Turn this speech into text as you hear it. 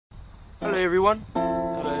Hello everyone.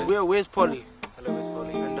 Hello. Where's Polly? Hello, Miss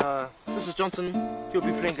Polly. And this is Johnson. He'll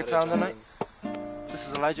be playing guitar on the night. This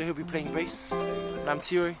is Elijah. He'll be playing bass. And I'm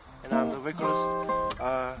Thierry, and I'm the vocalist.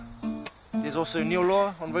 There's also Neil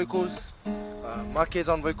Law on vocals, Marquez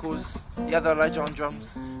on vocals, the other Elijah on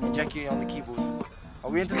drums, and Jackie on the keyboard.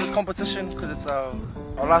 We entered this competition because it's our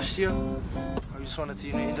last year. I just wanted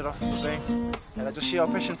to end it off with a bang, and I just share our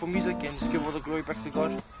passion for music and just give all the glory back to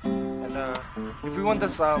God. And if we want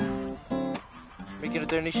this, making a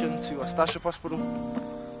donation to Starship Hospital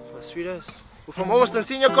for 3 days. We're from Alston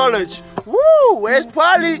Senior College. Woo! Where's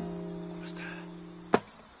Polly?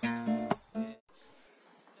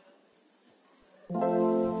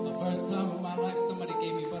 The first time in my life somebody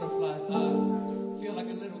gave me butterflies. Feel like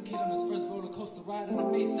a little kid on his first roller coaster ride, and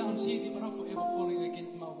it may sound cheesy, but I'm forever falling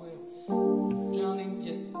against my will. Drowning,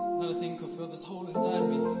 yet another thing could fill this hole inside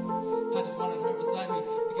me. I just wanted her beside me,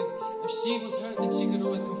 because if she was hurt, then she could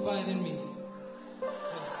always confide in me.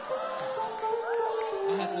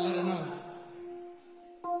 I had to let her know.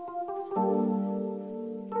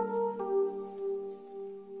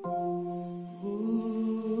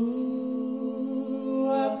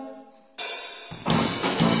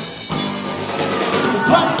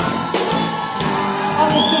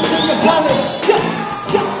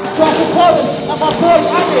 And my boys,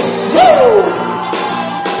 Alex, woo!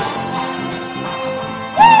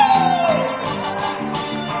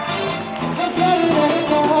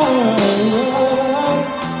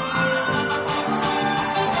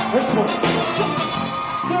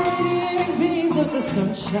 The radiating beams of the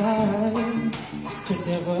sunshine could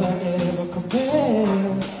never ever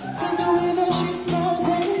compare to the way that she smiles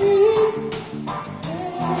at me.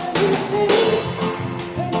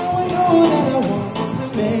 And now I know that I want to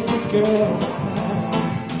make this girl mine.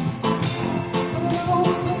 I know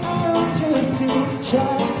that I'm just too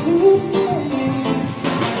shy to say,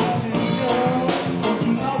 darling girl, don't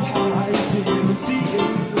you know how I feel? See it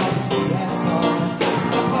like that's all.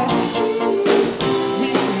 That's how it feels. We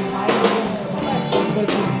can hide my back's up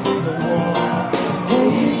against the wall.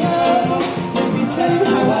 Hey girl, let me tell you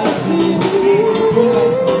how I feel. See it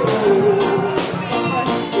like that's how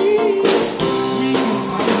it feels. We can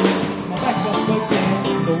hide my back's up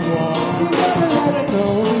against the wall. So you gotta let her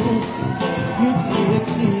know beauty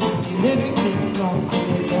exceeds the living thing on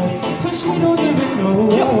this earth. 'Cause she don't even know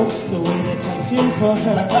the way that I feel for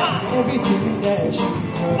her, everything that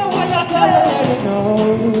she's heard. Gotta let her know.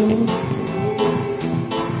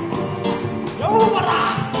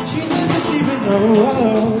 She doesn't even know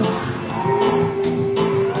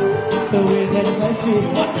the way that I feel.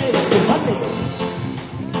 One day.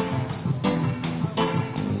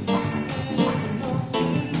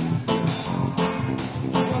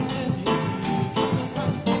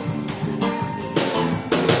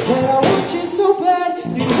 That I want you so bad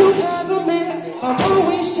that you have a man. I'm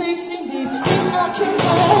always chasing these things I can't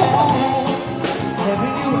have. Never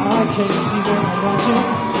knew I can't see when I want you.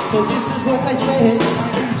 So this is what I say.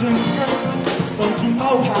 Don't you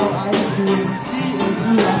know how I feel? See it,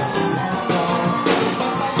 you like me, that's all.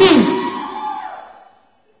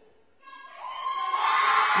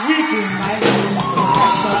 We can hide in the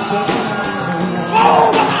backs of the glass.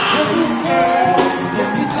 Hey girl, let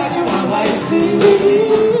me tell you how I feel.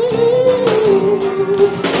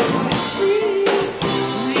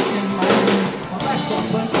 We can hide in my backs up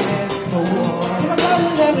against the wall. So I gotta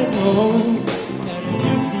let her know that her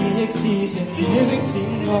beauty exceeds every living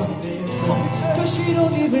thing on this earth. 'Cause she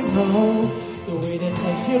don't even know the way that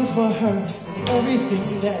I feel for her and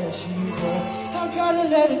everything that she's worth. I gotta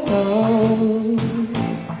let her know.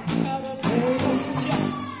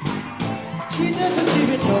 She doesn't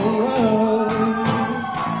even know.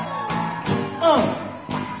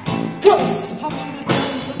 Cause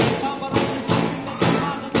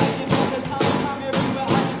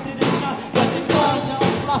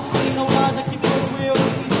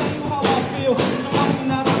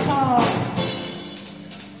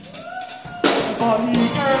Bonnie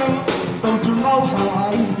girl, don't you know how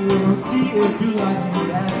I feel? See if you like me,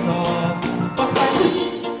 that's all. But I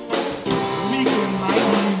we can hide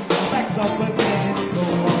these backs up against the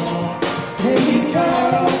wall. Hey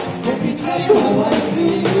girl, let me tell you how I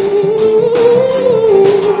feel.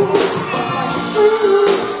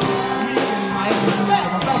 We can hide these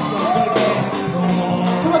backs up against the wall.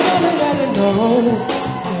 So I gotta let her know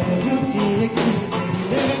that her beauty exceeds every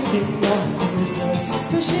living thing on this earth.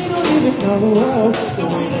 'Cause she don't even know the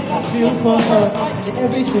way that I feel for her and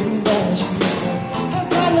everything that she's done. I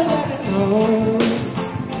gotta let her know.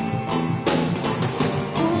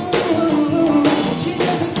 She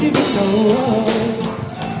doesn't even know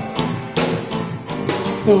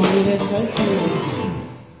the way that I feel.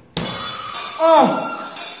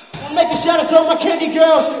 Make a shout out to all my candy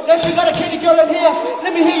girls. If you got a candy girl in here,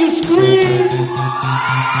 let me hear you scream.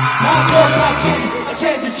 My girl's like candy, a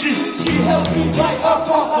candy tree. She helps me right up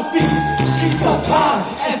off my feet. She's so fine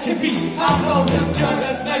as can be. I know this girl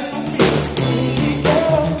that's next to me. Candy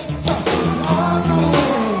girl, I know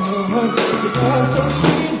the girl's so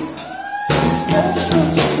sweet, special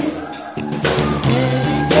treat.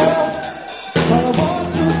 Candy girl, all I want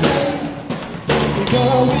to say, the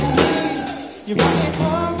girl with me, you really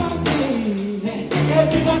come. If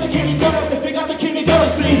you got the candy girl, if you got the candy girl,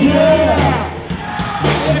 sing yeah.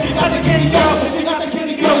 If you got the candy girl, if you got the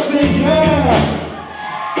candy girl, sing yeah.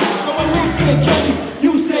 Come on, let's see a candy